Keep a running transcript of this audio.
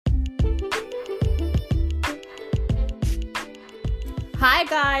Hi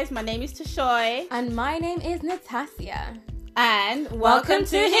guys, my name is Tashoy. And my name is Natasha. And welcome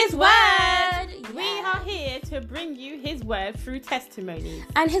to His Word. Yeah. We are here to bring you His Word through testimonies.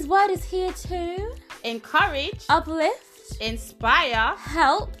 And His Word is here to encourage, uplift, inspire,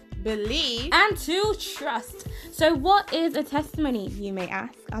 help, believe, and to trust. So what is a testimony, you may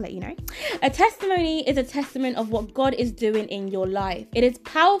ask? I'll let you know. A testimony is a testament of what God is doing in your life. It is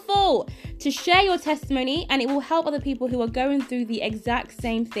powerful to share your testimony, and it will help other people who are going through the exact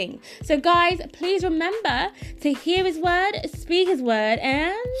same thing. So guys, please remember to hear His Word, speak His Word,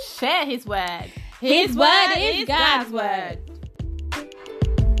 and share His Word. His Word is God's Word.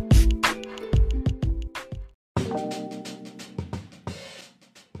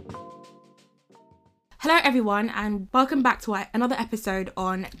 Hello everyone, and welcome back to another episode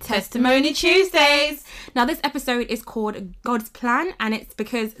on Testimony Tuesdays. Now this episode is called God's Plan, and it's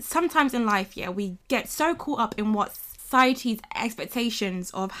because sometimes in life, we get so caught up in what society's expectations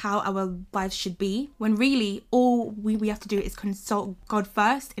of how our lives should be, when really all we have to do is consult God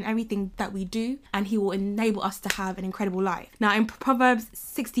first in everything that we do, and He will enable us to have an incredible life. Now in Proverbs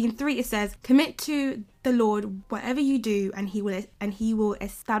 16:3 it says, "Commit to the Lord whatever you do, and He will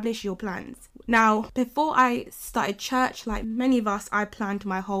establish your plans." Now, before I started church, like many of us, I planned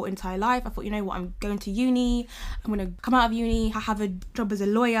my whole entire life. I thought, you know what, I'm going to uni, I'm going to come out of uni, have a job as a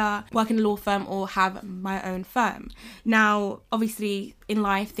lawyer, work in a law firm, or have my own firm. Now, obviously, in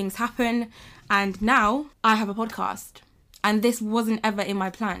life, things happen, and now I have a podcast, and this wasn't ever in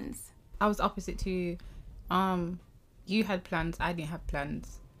my plans. I was opposite to you. You had plans, I didn't have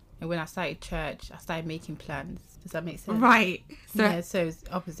plans. And when I started church, I started making plans. Does that make sense? Right. So it's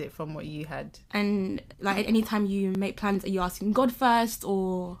opposite from what you had. And like anytime you make plans, are you asking God first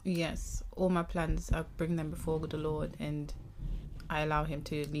or? Yes. All my plans, I bring them before the Lord, and I allow Him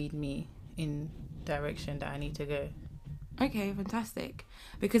to lead me in direction that I need to go. Okay, fantastic.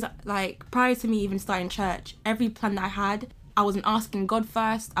 Because like prior to me even starting church, every plan that I had, I wasn't asking God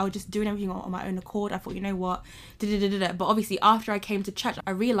first. I was just doing everything on my own accord. I thought, you know what, But obviously after I came to church,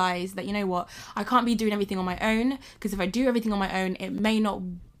 I realised that, you know what, I can't be doing everything on my own, because if I do everything on my own, it may not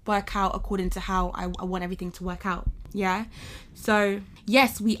work out according to how I want everything to work out. Yeah. So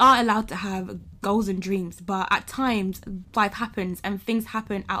yes, we are allowed to have goals and dreams, but at times life happens and things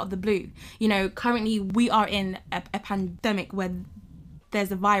happen out of the blue. You know, currently we are in a pandemic where there's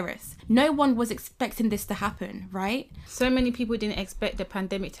a virus. No one was expecting this to happen, right? So many people didn't expect the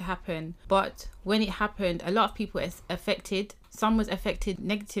pandemic to happen, but when it happened, a lot of people were affected. Some was affected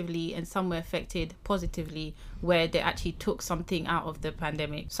negatively and some were affected positively, where they actually took something out of the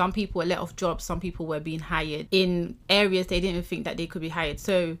pandemic. Some people were let off jobs, some people were being hired in areas they didn't even think that they could be hired.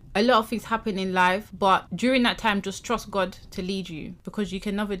 So a lot of things happen in life, but during that time, just trust God to lead you, because you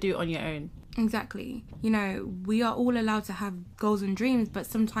can never do it on your own. Exactly. You know, we are all allowed to have goals and dreams, but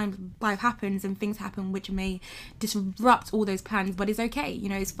sometimes life happens and things happen which may disrupt all those plans, but it's okay, you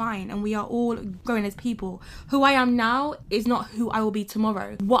know, it's fine, and we are all growing as people. Who I am now is not who I will be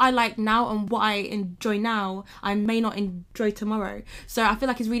tomorrow. What I like now and what I enjoy now, I may not enjoy tomorrow. So I feel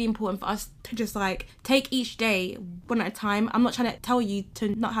like it's really important for us to just like take each day one at a time. I'm not trying to tell you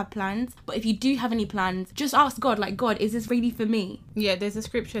to not have plans, but if you do have any plans, just ask God, like, God, is this really for me? Yeah, there's a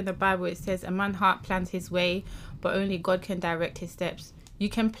scripture in the Bible, it says, "A man's heart plans his way, but only God can direct his steps." You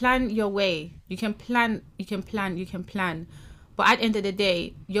can plan your way. You can plan. But at the end of the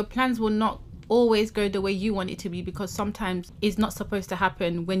day, your plans will not always go the way you want it to be, because sometimes it's not supposed to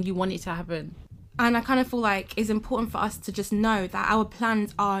happen when you want it to happen. And I kind of feel like it's important for us to just know that our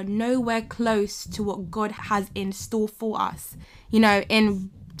plans are nowhere close to what God has in store for us. You know,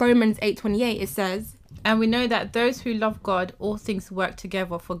 in Romans 8:28, it says, "And we know that those who love God, all things work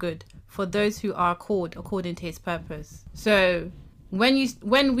together for good, for those who are called according to His purpose." So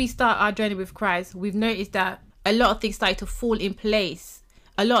when we start our journey with Christ, we've noticed that a lot of things started to fall in place.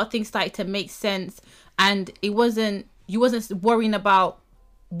 A lot of things started to make sense, and you wasn't worrying about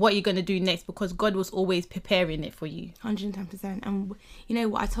what you're going to do next, because God was always preparing it for you. 110%. And you know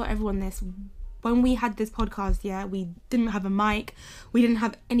what, I tell everyone this, when we had this podcast, we didn't have a mic, we didn't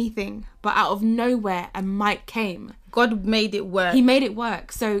have anything, but out of nowhere a mic came. God made it work. He made it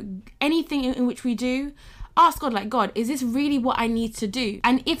work. So anything in which we do, ask God, like, God, is this really what I need to do?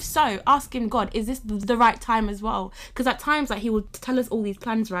 And if so, ask Him, God, is this the right time as well? Because at times, like, He will tell us all these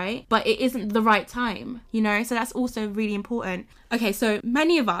plans, right? But it isn't the right time, you know? So that's also really important. Okay, so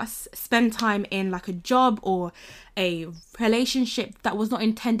many of us spend time in like a job or a relationship that was not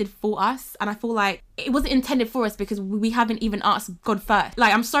intended for us, and I feel like it wasn't intended for us because we haven't even asked God first.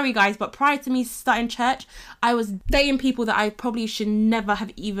 Like, I'm sorry guys, but prior to me starting church, I was dating people that I probably should never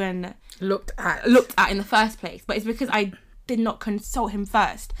have even looked at in the first place, but it's because I did not consult him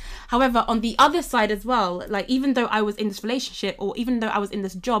first. However, on the other side as well, like even though I was in this relationship, or even though I was in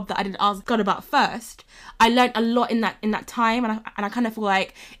this job that I didn't ask God about first, I learned a lot in that time, and I kind of feel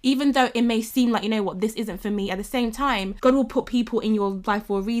like even though it may seem like, you know what, this isn't for me, at the same time, God will put people in your life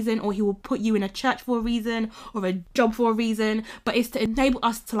for a reason, or he will put you in a church for a reason, or a job for a reason. But it's to enable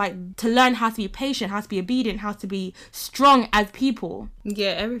us to learn how to be patient, how to be obedient, how to be strong as people.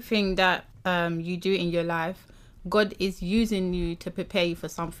 Yeah, everything that you do in your life, God is using you to prepare you for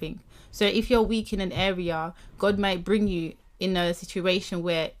something. So if you're weak in an area, God might bring you in a situation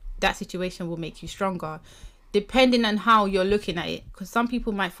where that situation will make you stronger, depending on how you're looking at it. Because some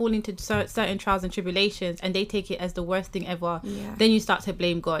people might fall into certain trials and tribulations and they take it as the worst thing ever. Yeah. Then you start to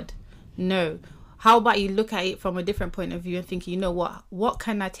blame God. No. How about you look at it from a different point of view and think, you know what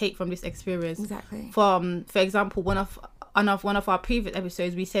can I take from this experience? Exactly. For example, one of our previous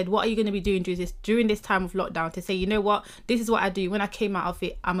episodes, we said, what are you going to be doing during this time of lockdown, to say, you know what, this is what I do. When I came out of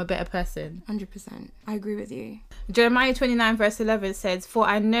it, I'm a better person. 100%. I agree with you. Jeremiah 29 verse 11 says, for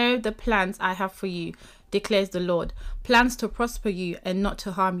I know the plans I have for you, declares the Lord, plans to prosper you and not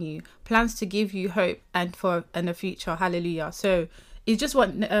to harm you, plans to give you hope and a future. Hallelujah. So it's just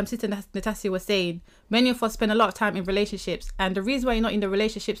what Sister Natasha was saying. Many of us spend a lot of time in relationships, and the reason why you're not in the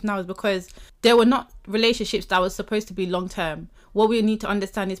relationships now is because they were not relationships that were supposed to be long term. What we need to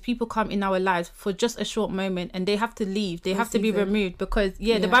understand is people come in our lives for just a short moment and they have to leave. They have to be removed because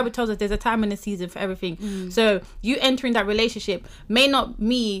the Bible tells us there's a time and a season for everything. So you entering that relationship may not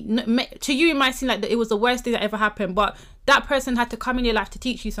to you, it might seem like it was the worst thing that ever happened, but that person had to come in your life to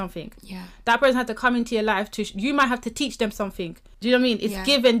teach you something. Yeah. That person had to come into your life you might have to teach them something. Do you know what I mean? It's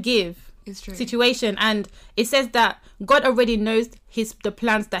give and give. It's true. Situation, and it says that God already knows the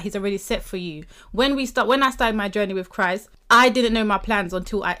plans that he's already set for you. When I started my journey with Christ, I didn't know my plans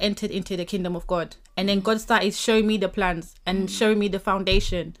until I entered into the kingdom of God, and then God started showing me the plans and showing me the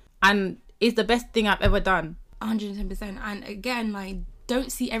foundation, and it's the best thing I've ever done. 110%. And again, like,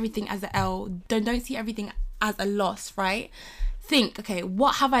 don't see everything as a L. Don't see everything as a loss, right? Think, okay,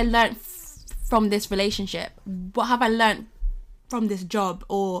 what have I learned from this relationship? What have I learned from this job,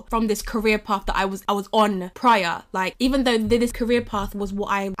 or from this career path that I was on prior? Like, even though this career path was what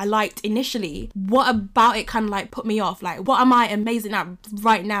I liked initially, what about it kind of like put me off? Like, what am I amazing at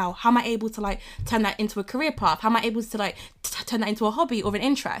right now? How am I able to like turn that into a career path? How am I able to like turn that into a hobby or an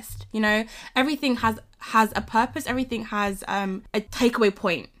interest? You know, everything has a purpose. Everything has a takeaway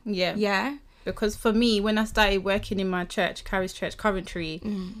point. Yeah. Because for me, when I started working in my church, Carrie's Church, Coventry,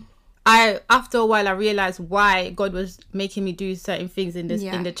 after a while I realized why God was making me do certain things in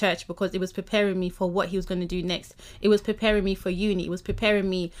the church, because it was preparing me for what he was going to do next. It was preparing me for uni. It was preparing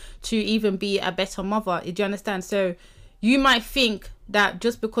me to even be a better mother. Do you understand? So you might think that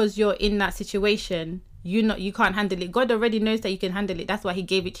just because you're in that situation, you can't handle it. God already knows that you can handle it. That's why he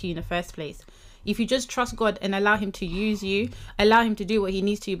gave it to you in the first place. If you just trust God and allow him to use you, allow him to do what he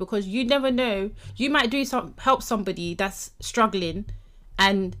needs to, because you never know, you might help somebody that's struggling,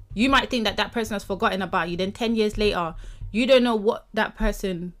 and you might think that person has forgotten about you. Then 10 years later, you don't know what that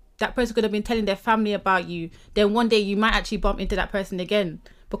person could have been telling their family about you. Then one day you might actually bump into that person again,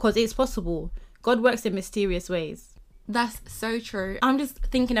 because it's possible. God works in mysterious ways. That's so true. I'm just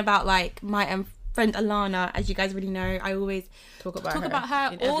thinking about like my friend Alana. As you guys already know, I always talk about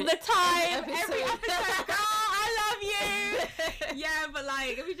her all the time. Every episode. Girl, I love you. Yeah, but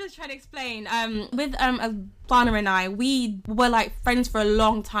like, if we just try to explain, with Alana and I, we were like friends for a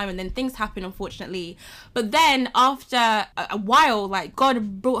long time, and then things happened, unfortunately. But then after a while, like,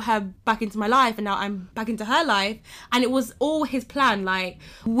 God brought her back into my life, and now I'm back into her life, and it was all his plan. Like,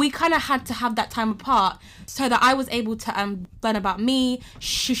 we kind of had to have that time apart so that I was able to learn about me.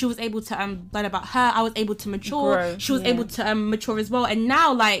 She was able to learn about her. I was able to mature. Grow. She was able to mature as well. And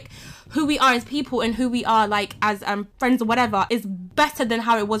now, like, who we are as people and who we are like as friends or whatever is better than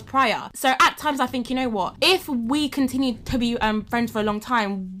how it was prior. So at times I think, you know what, if we continued to be friends for a long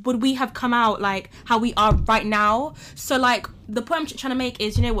time, would we have come out like how we are right now? So like, the point I'm trying to make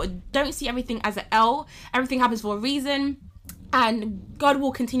is, you know what, don't see everything as an L. Everything happens for a reason. And God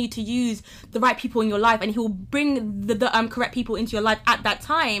will continue to use the right people in your life, and he will bring the correct people into your life at that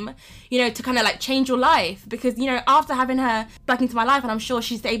time, you know, to kind of like change your life. Because, you know, after having her back into my life, and I'm sure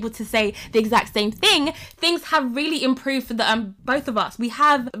she's able to say the exact same thing, things have really improved for the both of us. We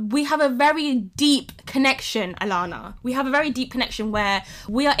have a very deep connection, Alana. We have a very deep connection where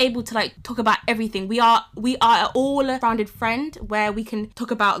we are able to like talk about everything. We are an all-rounded friend where we can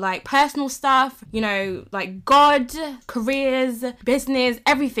talk about like personal stuff, you know, like God, careers, business,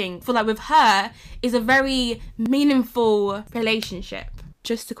 everything. I feel like with her is a very meaningful relationship.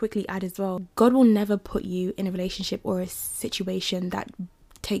 just to quickly add as well, God will never put you in a relationship or a situation that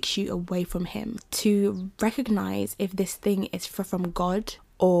takes you away from him. To recognize if this thing is from God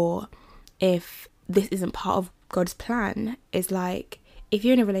or if this isn't part of God's plan is like, if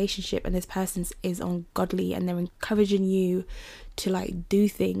you're in a relationship and this person is ungodly and they're encouraging you to like do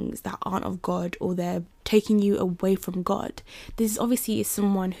things that aren't of God, or they're taking you away from God, this obviously is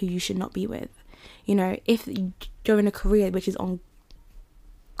someone who you should not be with. You know, if you're in a career which is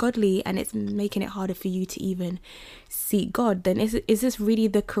ungodly and it's making it harder for you to even seek God, then is this really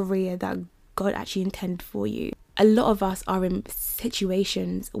the career that God actually intended for you? A lot of us are in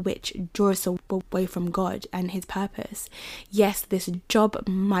situations which draw us away from God and his purpose. Yes, this job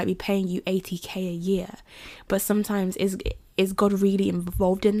might be paying you 80k a year, but sometimes is God really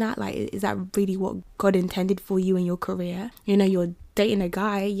involved in that? Like, is that really what God intended for you in your career? You know, you're dating a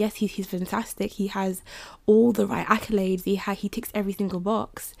guy, yes, he's fantastic, he has all the right accolades, he ticks every single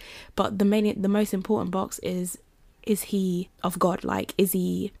box, but the most important box is he of God? Like, is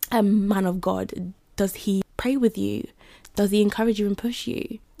he a man of God? Does he pray with you? Does he encourage you and push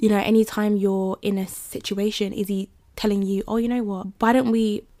you? You know, anytime you're in a situation, is he telling you, oh, you know what, why don't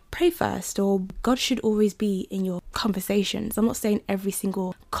we pray first? Or God should always be in your conversations. I'm not saying every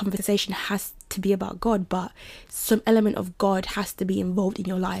single conversation has to be about God, but some element of God has to be involved in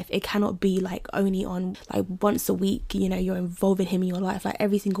your life. It cannot be like only on like once a week, you know, you're involving him in your life. Like,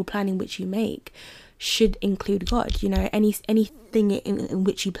 every single planning which you make should include God. You know, anything in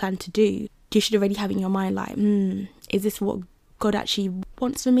which you plan to do, you should already have in your mind like, is this what God actually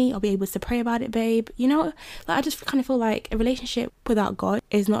wants for me? I'll be able to pray about it, babe. You know, like, I just kind of feel like a relationship without God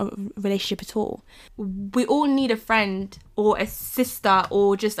is not a relationship at all. We all need a friend or a sister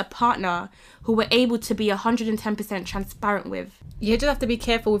or just a partner who we're able to be 110% transparent with. You just have to be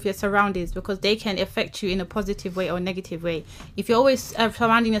careful with your surroundings, because they can affect you in a positive way or negative way. If you're always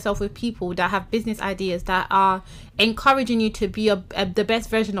surrounding yourself with people that have business ideas, that are encouraging you to be the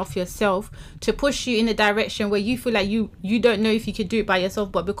best version of yourself, to push you in a direction where you feel like you don't know if you could do it by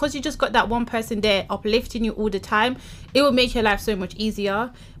yourself, but because you just got that one person there uplifting you all the time, it will make your life so much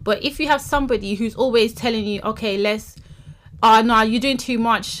easier. But if you have somebody who's always telling you, okay, no, you're doing too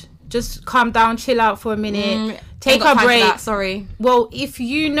much, just calm down, chill out for a minute, take a break. Sorry. Well, if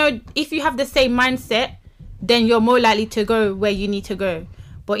you have the same mindset, then you're more likely to go where you need to go.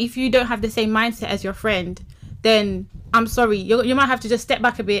 But if you don't have the same mindset as your friend, then I'm sorry, you might have to just step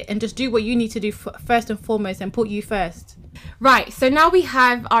back a bit and just do what you need to do first and foremost, and put you first. Right, so now we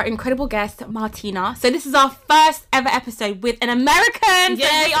have our incredible guest, Martina. So this is our first ever episode with an American.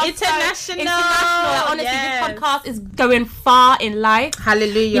 Yes, so international. Honestly, Yes. This podcast is going far in life.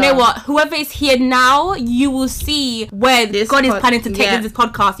 Hallelujah. You know what? Whoever is here now, you will see where God is planning to take this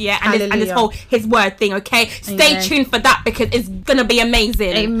podcast, and this whole His Word thing, okay? Stay tuned for that, because it's gonna be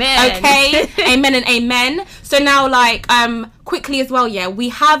amazing. Amen. Okay? Amen and amen. So now, like, quickly as well, we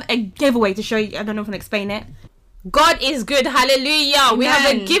have a giveaway to show you. I don't know if I can explain it. God is good. Hallelujah. Amen. We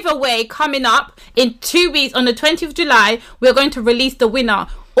have a giveaway coming up in 2 weeks. On the 20th of July, we're going to release the winner.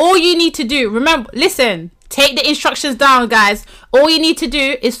 All you need to do, take the instructions down, guys. All you need to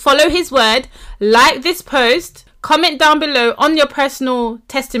do is follow His Word, like this post, comment down below on your personal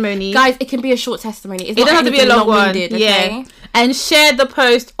testimony. Guys, it can be a short testimony. It doesn't have to be a long one. Okay? Yeah. And share the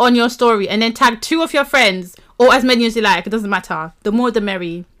post on your story, and then tag 2 of your friends, or as many as you like. It doesn't matter. The more the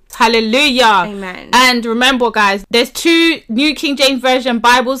merry. Hallelujah. Amen. And remember, guys, there's 2 New King James Version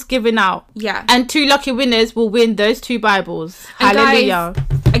Bibles given out. Yeah. And 2 lucky winners will win those 2 Bibles. And hallelujah.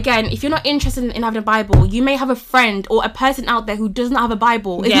 Guys, again, if you're not interested in having a Bible, you may have a friend or a person out there who does not have a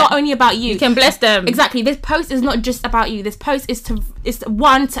Bible. It's not only about you. You can bless them. Exactly. This post is not just about you. This post is to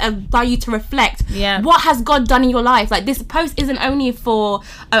allow you to reflect. Yeah. What has God done in your life? Like, this post isn't only for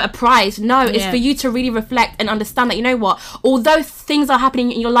a prize. No, it's for you to really reflect and understand that, you know what, although things are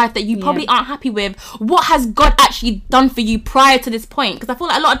happening in your life that you probably aren't happy with, what has God actually done for you prior to this point? Because I feel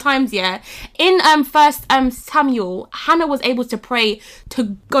like a lot of times, in first Samuel, Hannah was able to pray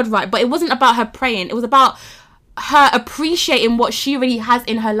to God, right? But it wasn't about her praying. It was about her appreciating what she really has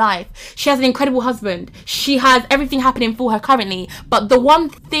in her life. She has an incredible husband. She has everything happening for her currently. But the one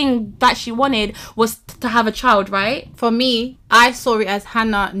thing that she wanted was to have a child, right? For me, I saw it as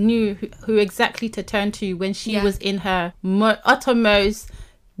Hannah knew who exactly to turn to when she was in her uttermost,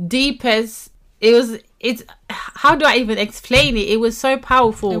 deepest. It's how do I even explain it? It was so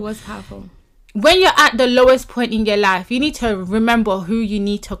powerful. It was powerful. When you're at the lowest point in your life, you need to remember who you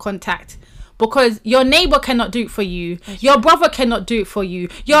need to contact. because your neighbor cannot do it for you. Your brother cannot do it for you.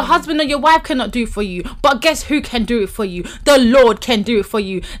 Your husband or your wife cannot do it for you. But guess who can do it for you? The Lord can do it for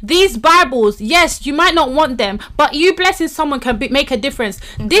you. These Bibles, yes, you might not want them, but you blessing someone can make a difference.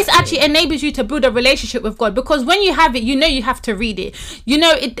 This actually enables you to build a relationship with God, because when you have it, you know you have to read it. You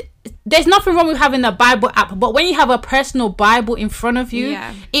know, there's nothing wrong with having a Bible app, but when you have a personal Bible in front of you,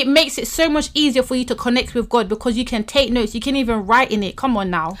 it makes it so much easier for you to connect with God, because you can take notes, you can even write in it. Come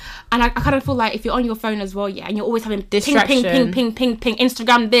on now. And I kind of feel like if you're on your phone as well, and you're always having ping,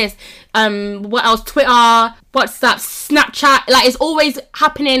 Instagram this, what else, Twitter, WhatsApp, Snapchat, like it's always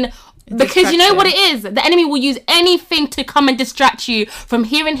happening. Because you know what it is, the enemy will use anything to come and distract you from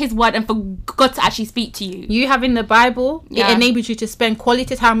hearing his word and for God to actually speak to you. You having the Bible, it enables you to spend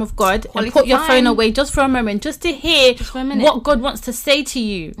quality time with God, and put your phone away just for a moment, just to hear what God wants to say to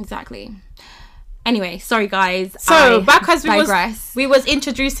you. Exactly. Anyway, sorry guys. So back as we was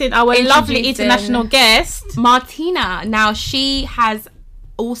introducing our lovely international guest, Martina. Now she has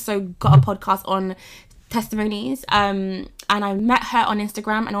also got a podcast on testimonies, and I met her on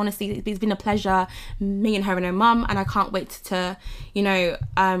Instagram, and honestly it's been a pleasure meeting her and her mum, and I can't wait to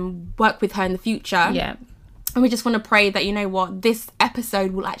work with her in the future. And we just want to pray that, you know what, this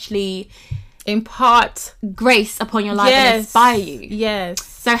episode will actually impart grace upon your life and inspire you.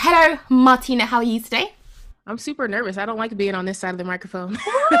 So hello Martina, how are you today? I'm super nervous. I don't like being on this side of the microphone.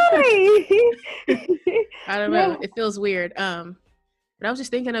 Why? I don't know, it feels weird. But I was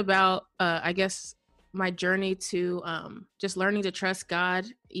just thinking about I guess my journey to just learning to trust God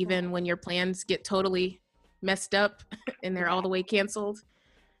even when your plans get totally messed up and they're all the way canceled.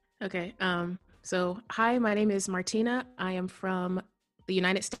 Okay, so hi, my name is Martina. I am from the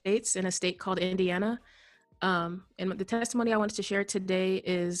United States, in a state called Indiana. And the testimony I wanted to share today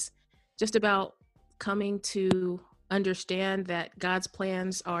is just about coming to understand that God's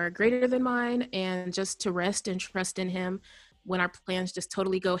plans are greater than mine, and just to rest and trust in Him when our plans just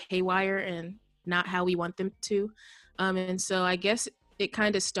totally go haywire and not how we want them to. And so I guess it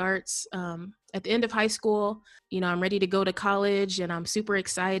kind of starts at the end of high school. You know, I'm ready to go to college and I'm super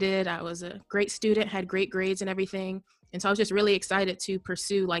excited. I was a great student, had great grades and everything. And so I was just really excited to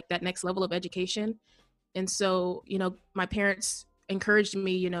pursue like that next level of education. And so, you know, my parents encouraged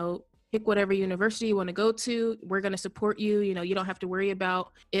me, you know, pick whatever university you want to go to. We're going to support you. You know, you don't have to worry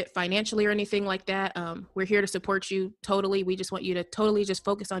about it financially or anything like that. We're here to support you totally. We just want you to totally just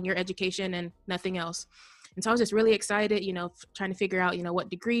focus on your education and nothing else. And so I was just really excited, you know, trying to figure out, you know, what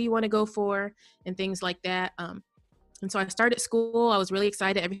degree you want to go for and things like that. And so I started school. I was really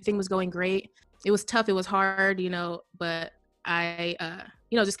excited. Everything was going great. It was tough. It was hard, you know, but I,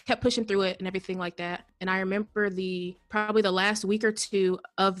 you know, just kept pushing through it and everything like that. And I remember probably the last week or two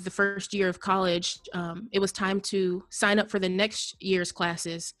of the first year of college, it was time to sign up for the next year's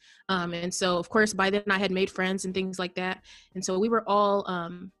classes. And so, of course, by then I had made friends and things like that. And so we were all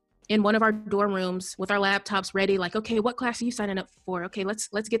in one of our dorm rooms with our laptops ready, like, okay, what class are you signing up for? Okay, let's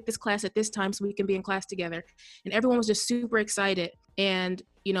get this class at this time so we can be in class together. And everyone was just super excited. And,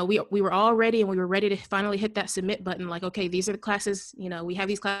 you know, we were all ready, and we were ready to finally hit that submit button. Like, okay, these are the classes, you know, we have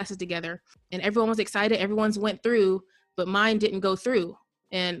these classes together. And everyone was excited. Everyone's went through, but mine didn't go through.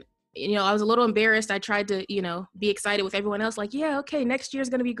 And, you know, I was a little embarrassed. I tried to, you know, be excited with everyone else. Like, yeah, okay, next year is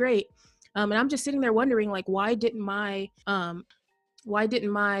going to be great. And I'm just sitting there wondering, like, why didn't my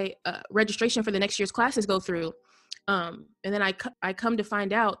registration for the next year's classes go through? And then I come to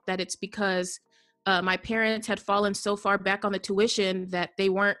find out that it's because my parents had fallen so far back on the tuition that they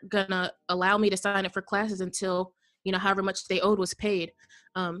weren't gonna allow me to sign up for classes until, you know, however much they owed was paid.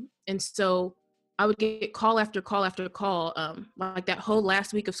 And so I would get call after call after call, like that whole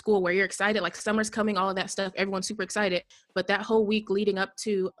last week of school where you're excited, like summer's coming, all of that stuff, everyone's super excited. But that whole week leading up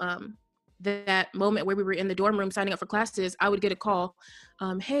to that moment where we were in the dorm room signing up for classes, I would get a call.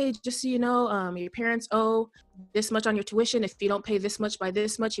 Hey, just so you know, your parents owe this much on your tuition. If you don't pay this much by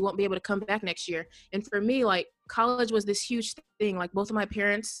this much, you won't be able to come back next year. And for me, like, college was this huge thing. Like, both of my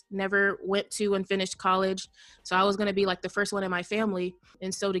parents never went to and finished college. So I was going to be like the first one in my family.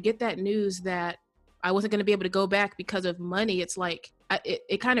 And so to get that news that I wasn't going to be able to go back because of money, it's like,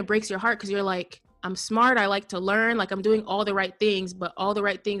 it kind of breaks your heart, because you're like, I'm smart, I like to learn, like I'm doing all the right things, but all the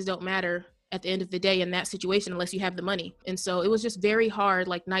right things don't matter at the end of the day in that situation unless you have the money. And so it was just very hard.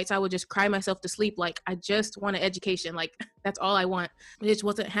 Like, nights I would just cry myself to sleep, like, I just want an education, like that's all I want. It just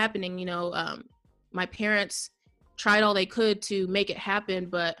wasn't happening. You know, my parents tried all they could to make it happen,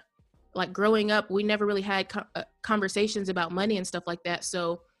 but like growing up, we never really had conversations about money and stuff like that.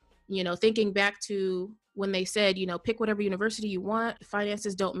 So, you know, thinking back to when they said, you know, pick whatever university you want,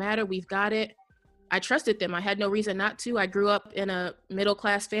 finances don't matter, we've got it. I trusted them. I had no reason not to. I grew up in a middle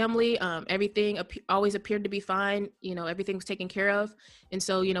class family. Everything always appeared to be fine. Everything was taken care of. And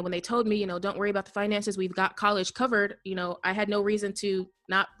so, when they told me, don't worry about the finances, we've got college covered, I had no reason to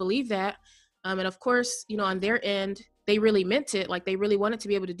not believe that. And of course, on their end, they really meant it. Like, they really wanted to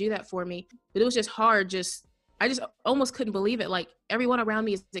be able to do that for me. But it was just hard. I just almost couldn't believe it. Like, everyone around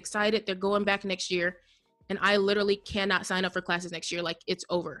me is excited. They're going back next year. And I literally cannot sign up for classes next year. Like, it's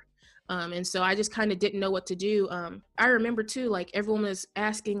over. And so I just kind of didn't know what to do. I remember too, like, everyone was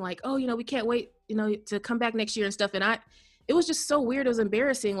asking like, oh, we can't wait, to come back next year and stuff. And it was just so weird. It was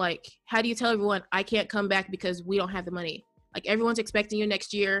embarrassing. Like, how do you tell everyone I can't come back because we don't have the money? Like, everyone's expecting you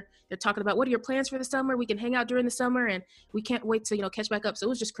next year. They're talking about, what are your plans for the summer? We can hang out during the summer and we can't wait to, catch back up. So it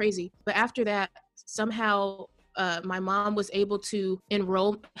was just crazy. But after that, somehow my mom was able to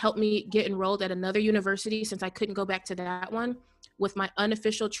help me get enrolled at another university since I couldn't go back to that one, with my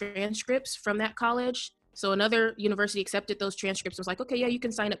unofficial transcripts from that college. So another university accepted those transcripts and was like, okay, yeah, you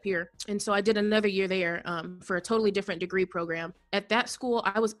can sign up here. And so I did another year there for a totally different degree program. At that school,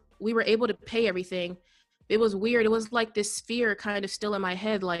 we were able to pay everything. It was weird. It was like this fear kind of still in my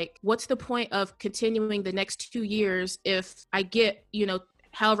head. Like, what's the point of continuing the next 2 years if I get,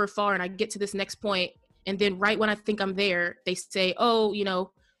 however far and I get to this next point, and then right when I think I'm there, they say, oh,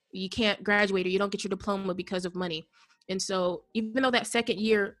 you can't graduate or you don't get your diploma because of money. And so even though that second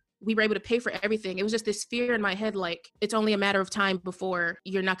year we were able to pay for everything, it was just this fear in my head, like, it's only a matter of time before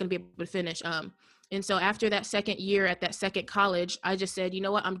you're not going to be able to finish. And so after that second year at that second college, I just said, you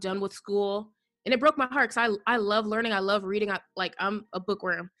know what, I'm done with school. And it broke my heart because I love learning. I love reading. I'm a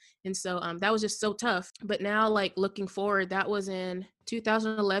bookworm. And so that was just so tough. But now, like, looking forward, that was in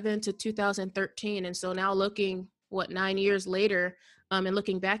 2011 to 2013. And so now looking, 9 years later, and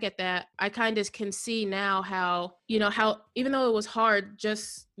looking back at that, I kind of can see now how even though it was hard,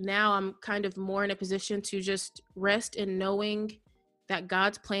 just now I'm kind of more in a position to just rest in knowing that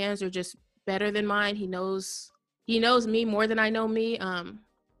God's plans are just better than mine. He knows me more than I know me.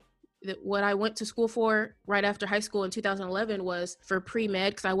 What I went to school for right after high school in 2011 was for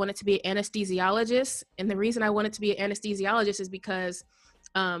pre-med, because I wanted to be an anesthesiologist. And the reason I wanted to be an anesthesiologist is because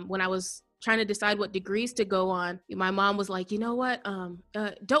when I was trying to decide what degrees to go on, my mom was like, you know what,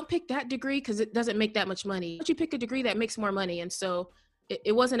 don't pick that degree because it doesn't make that much money. Why don't you pick a degree that makes more money? And so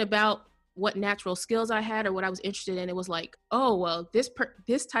it wasn't about what natural skills I had or what I was interested in. It was like, oh, well,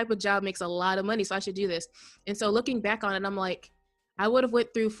 this type of job makes a lot of money, so I should do this. And so looking back on it, I'm like, I would have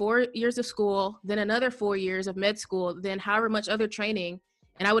went through 4 years of school, then another 4 years of med school, then however much other training,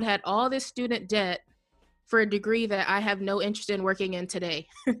 and I would have had all this student debt for a degree that I have no interest in working in today.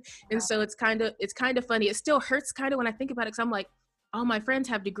 And so it's kind of funny. It still hurts kind of when I think about it, because I'm like, all my friends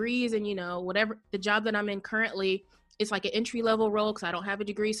have degrees, and whatever the job that I'm in currently, it's like an entry level role because I don't have a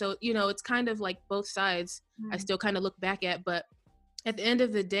degree. So it's kind of like both sides. I still kind of look back at, but at the end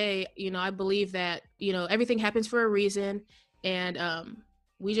of the day, I believe that everything happens for a reason. And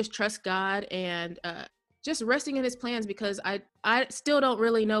we just trust God and just resting in his plans, because I still don't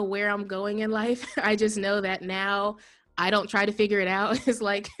really know where I'm going in life. I just know that now I don't try to figure it out. It's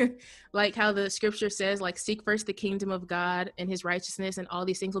like how the scripture says, like, seek first the kingdom of God and his righteousness, and all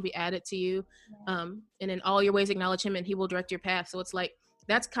these things will be added to you. And in all your ways acknowledge him and he will direct your path. So it's like,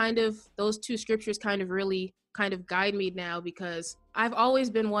 that's kind of, those two scriptures kind of really kind of guide me now, because I've always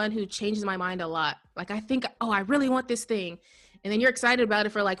been one who changes my mind a lot. Like, I think, oh, I really want this thing. And then you're excited about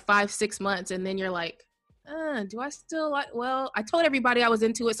it for like 5-6 months. And then you're like, do I still like, well, I told everybody I was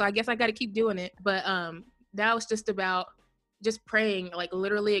into it, so I guess I got to keep doing it. But that was just about just praying, like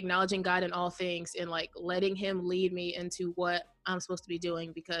literally acknowledging God in all things and like letting him lead me into what I'm supposed to be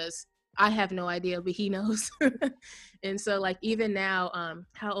doing, because I have no idea, but he knows. And so like, even now,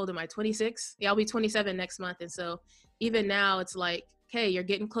 how old am I? 26? Yeah, I'll be 27 next month. And so even now it's like, okay, you're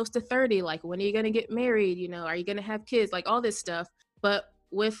getting close to 30. Like, when are you going to get married? Are you going to have kids? Like, all this stuff. But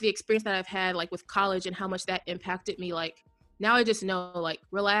with the experience that I've had, like with college and how much that impacted me, like now I just know, like,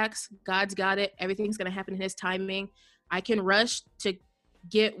 relax, God's got it. Everything's going to happen in his timing. I can rush to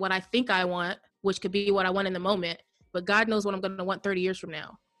get what I think I want, which could be what I want in the moment, but God knows what I'm going to want 30 years from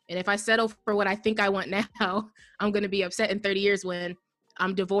now. And if I settle for what I think I want now, I'm going to be upset in 30 years when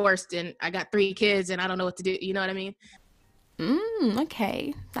I'm divorced and I got 3 kids and I don't know what to do. You know what I mean?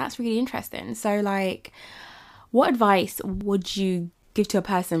 Okay, that's really interesting. So like, what advice would you give to a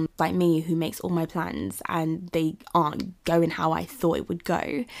person like me who makes all my plans and they aren't going how I thought it would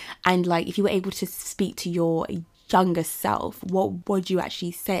go? And like, if you were able to speak to your younger self, what would you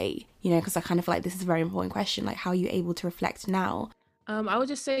actually say? Because I kind of feel like this is a very important question. Like, how are you able to reflect now? I would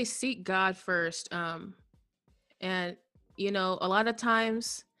just say seek God first. And a lot of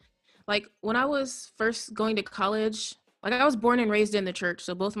times, Like when I was first going to college, like I was born and raised in the church.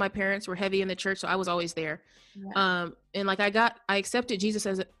 So both my parents were heavy in the church. So I was always there. And like I accepted Jesus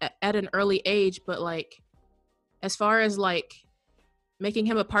at an early age, but like, as far as like making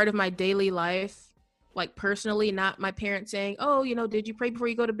him a part of my daily life, like personally, not my parents saying, oh, you know, did you pray before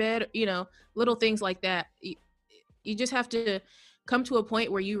you go to bed? You know, little things like that. You just have to come to a point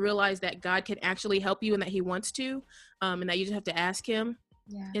where you realize that God can actually help you and that he wants to, and that you just have to ask him.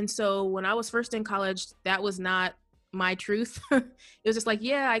 And so when I was first in college, that was not my truth. It was just like,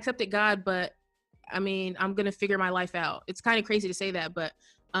 yeah, I accepted God, but I mean, I'm going to figure my life out. It's kind of crazy to say that, but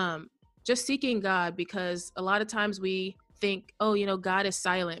just seeking God, because a lot of times we think, oh, you know, God is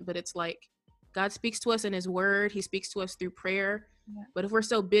silent, but it's like God speaks to us in his word. He speaks to us through prayer. But if we're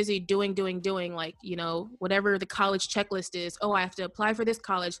so busy doing, like, you know, whatever the college checklist is, oh, I have to apply for this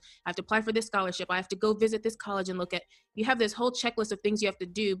college. I have to apply for this scholarship. I have to go visit this college and look at, you have this whole checklist of things you have to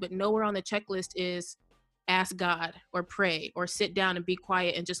do, but nowhere on the checklist is ask God or pray or sit down and be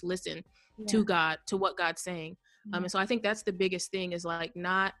quiet and just listen to God, to what God's saying. And so I think that's the biggest thing, is like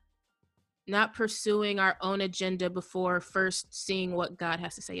not pursuing our own agenda before first seeing what God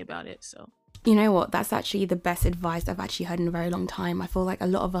has to say about it. So, you know what, that's actually the best advice I've actually heard in a very long time. I feel like a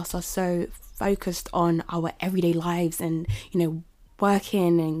lot of us are so focused on our everyday lives and, you know,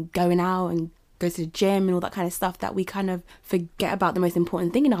 working and going out and go to the gym and all that kind of stuff, that we kind of forget about the most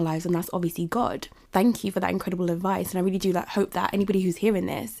important thing in our lives, and that's obviously God. Thank you for that incredible advice, and I really do hope that anybody who's hearing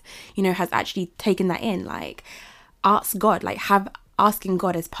this, you know, has actually taken that in. Like, ask God, like have asking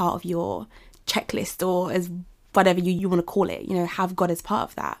God as part of your checklist, or as whatever you want to call it, you know, have God as part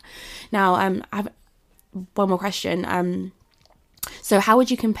of that. Now, I have one more question. So how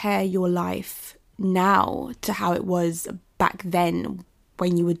would you compare your life now to how it was back then,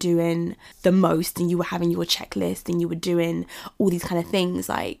 when you were doing the most and you were having your checklist and you were doing all these kind of things?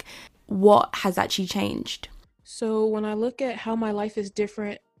 Like, what has actually changed? So when I look at how my life is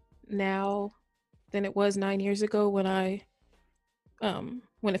different now than it was 9 years ago, when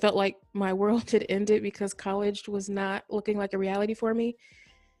it felt like my world had ended because college was not looking like a reality for me,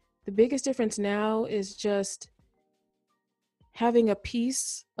 the biggest difference now is just having a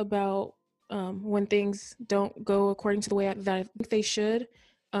peace about when things don't go according to the way that I think they should.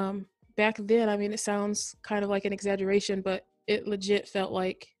 Back then, I mean, it sounds kind of like an exaggeration, but it legit felt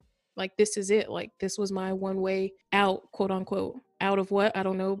like this is it. Like, this was my one way out, quote unquote. Out of what? I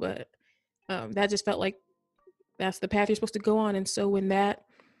don't know, but that just felt like that's the path you're supposed to go on. And so when that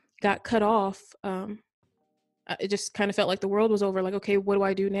got cut off, it just kind of felt like the world was over. Like, okay, what do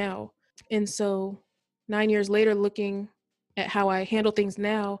I do now? And so 9 years later, looking at how I handle things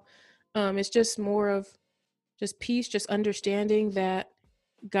now, it's just more of just peace, just understanding that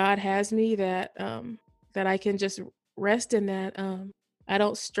God has me, that that I can just rest in that. I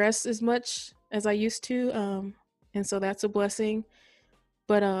don't stress as much as I used to, and so that's a blessing.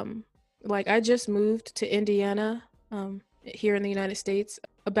 But like, I just moved to Indiana, here in the United States,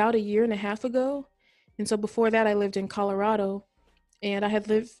 about 1.5 years ago. And so before that, I lived in Colorado, and I had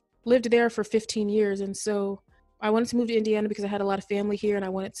lived there for 15 years. And so I wanted to move to Indiana because I had a lot of family here, and I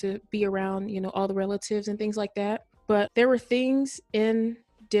wanted to be around, you know, all the relatives and things like that. But there were things in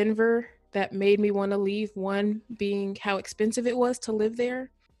Denver that made me want to leave. One being how expensive it was to live there.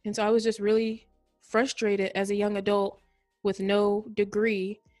 And so I was just really frustrated as a young adult with no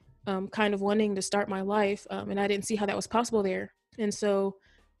degree, kind of wanting to start my life. And I didn't see how that was possible there. And so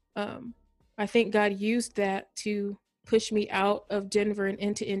I think God used that to push me out of Denver and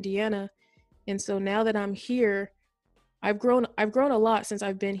into Indiana. And so now that I'm here, I've grown a lot since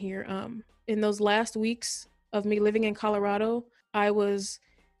I've been here. In those last weeks of me living in Colorado, I was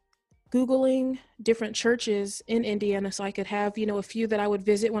Googling different churches in Indiana so I could have, you know, a few that I would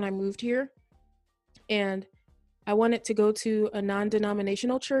visit when I moved here. And I wanted to go to a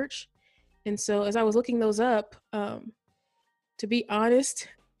non-denominational church. And so as I was looking those up, to be honest,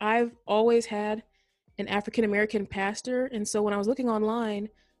 I've always had an African-American pastor. And so when I was looking online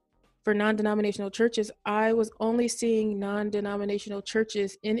for non-denominational churches, I was only seeing non-denominational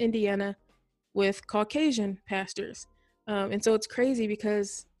churches in Indiana with Caucasian pastors. And so it's crazy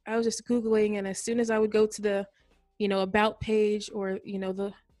because I was just Googling, and as soon as I would go to the, you know, about page, or, you know,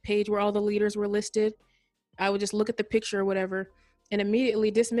 the page where all the leaders were listed, I would just look at the picture or whatever and immediately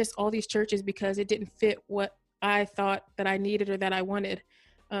dismiss all these churches because it didn't fit what I thought that I needed or that I wanted.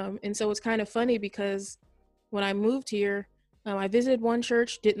 And so it's kind of funny because when I moved here, I visited one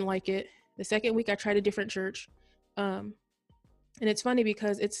church, didn't like it. The second week I tried a different church. And it's funny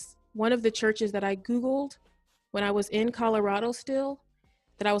because it's one of the churches that I Googled when I was in Colorado still,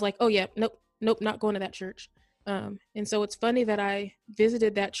 that I was like, oh yeah, nope, not going to that church. And so it's funny that I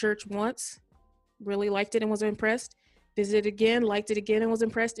visited that church once, really liked it and was impressed, visited again, liked it again and was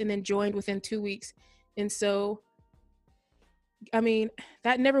impressed, and then joined within 2 weeks. And so, I mean,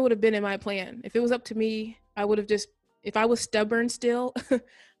 that never would have been in my plan. If it was up to me, I would have just, if I was stubborn still,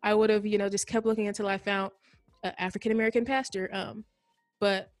 I would have, just kept looking until I found an African-American pastor.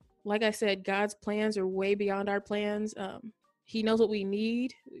 But like I said, God's plans are way beyond our plans. He knows what we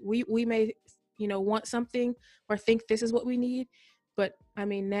need. We may, want something or think this is what we need. But I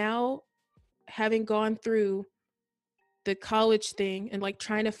mean, now having gone through the college thing and like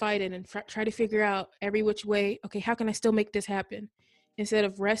trying to fight it and try to figure out every which way, okay, how can I still make this happen? Instead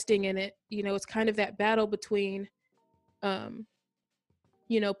of resting in it, it's kind of that battle between,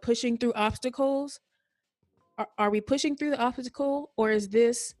 pushing through obstacles. Are we pushing through the obstacle, or is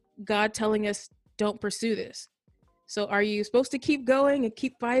this God telling us don't pursue this? So are you supposed to keep going and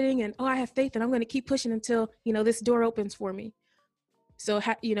keep fighting and, I have faith and I'm going to keep pushing until, this door opens for me? So,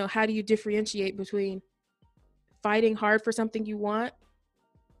 how do you differentiate between fighting hard for something you want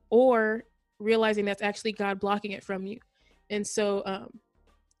or realizing that's actually God blocking it from you? And so,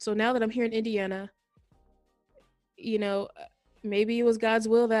 so now that I'm here in Indiana, maybe it was God's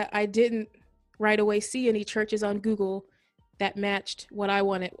will that I didn't right away see any churches on Google that matched what I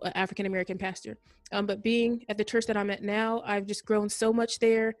wanted, an African-American pastor. But being at the church that I'm at now, I've just grown so much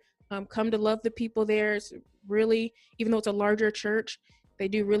there, come to love the people there. It's really, even though it's a larger church, they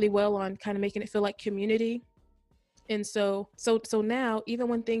do really well on kind of making it feel like community. And so now, even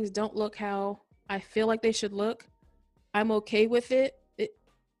when things don't look how I feel like they should look, I'm okay with it.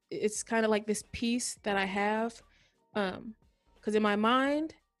 It's kind of like this peace that I have. Because in my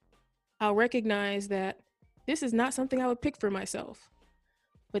mind, I'll recognize that this is not something I would pick for myself.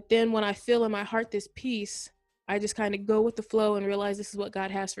 But then when I feel in my heart this peace, I just kind of go with the flow and realize this is what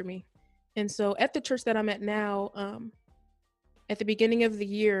God has for me. And so at the church that I'm at now, at the beginning of the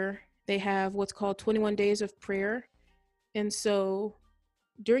year, they have what's called 21 days of prayer. And so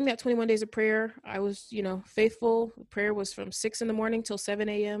during that 21 days of prayer, I was, faithful. Prayer was from 6 a.m. till 7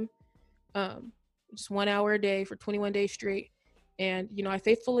 a.m. Just 1 hour a day for 21 days straight. And, I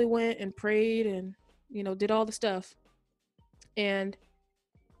faithfully went and prayed and, did all the stuff. And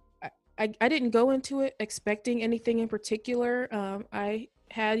I didn't go into it expecting anything in particular. I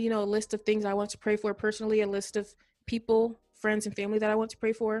had, a list of things I want to pray for personally, a list of people, friends and family that I want to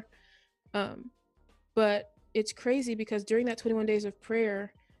pray for. But it's crazy because during that 21 days of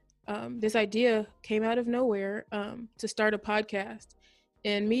prayer, this idea came out of nowhere to start a podcast.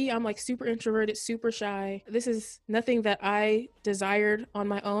 And me, I'm like super introverted, super shy. This is nothing that I desired on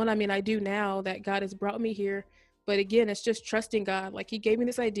my own. I mean, I do now that God has brought me here. But again, it's just trusting God. Like, he gave me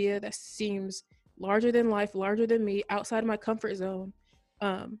this idea that seems larger than life, larger than me, outside of my comfort zone.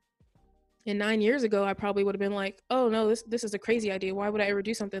 And 9 years ago, I probably would have been like, oh no, this is a crazy idea. Why would I ever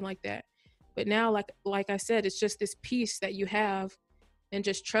do something like that? But now, like I said, it's just this peace that you have and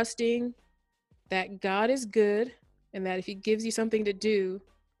just trusting that God is good and that if he gives you something to do,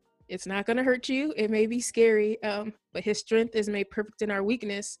 it's not going to hurt you. It may be scary, but his strength is made perfect in our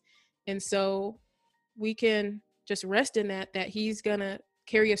weakness. And so we can just rest in that he's going to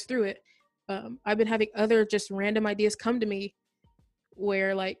carry us through it. I've been having other just random ideas come to me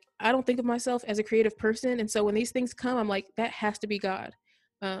where like, I don't think of myself as a creative person. And so when these things come, I'm like, that has to be God.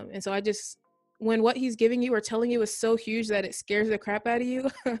 And so when what he's giving you or telling you is so huge that it scares the crap out of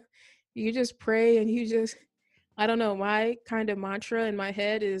you, you just pray and I don't know, my kind of mantra in my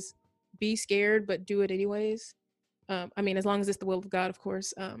head is be scared, but do it anyways. I mean, as long as it's the will of God, of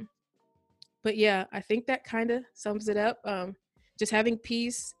course. But yeah, I think that kind of sums it up. Just having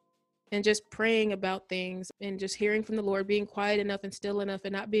peace and just praying about things and just hearing from the Lord, being quiet enough and still enough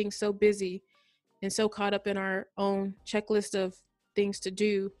and not being so busy and so caught up in our own checklist of things to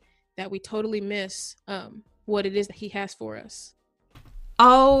do that we totally miss what it is that he has for us.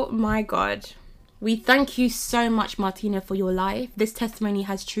 Oh my God. We thank you so much, Martina, for your life. This testimony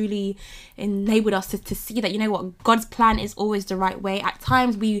has truly enabled us to see that, you know what, God's plan is always the right way. At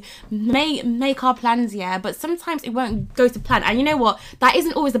times we may make our plans, but sometimes it won't go to plan. And you know what, that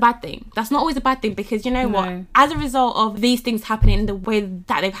isn't always a bad thing. That's not always a bad thing because you know what, as a result of these things happening in the way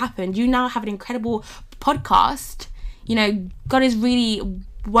that they've happened, you now have an incredible podcast. You know, God is really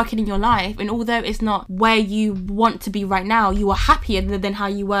working in your life, and although it's not where you want to be right now, you are happier than how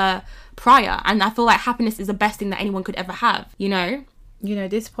you were prior. And I feel like happiness is the best thing that anyone could ever have, you know? You know,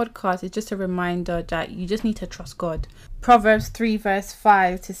 this podcast is just a reminder that you just need to trust God. Proverbs 3 verse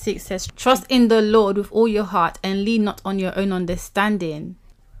 5-6 says, trust in the Lord with all your heart and lean not on your own understanding.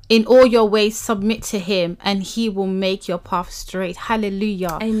 In all your ways submit to him and he will make your path straight.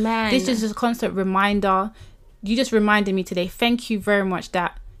 Hallelujah. Amen. This is just a constant reminder. you just reminded me today. Thank you very much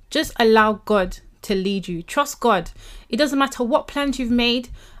that just allow God to lead you. Trust God. It doesn't matter what plans you've made.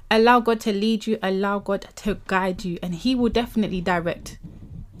 Allow God to lead you. Allow God to guide you. And he will definitely direct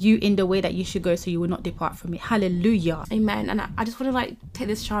you in the way that you should go, so you will not depart from it. Hallelujah. Amen. And I just want to like take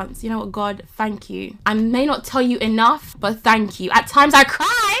this chance. You know what, God, thank you. I may not tell you enough, but thank you. At times I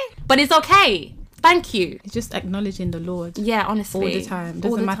cry, but it's okay. Thank you. It's just acknowledging the Lord. Yeah, honestly. All the time.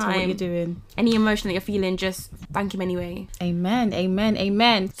 Doesn't matter what you're doing. Any emotion that you're feeling, just thank him anyway. Amen. Amen.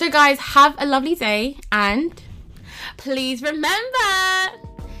 Amen. So guys, have a lovely day, and please remember,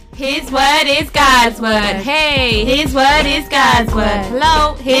 his word is God's word. Hey, his word is God's word.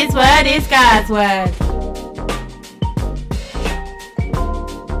 Hello, his word is God's word.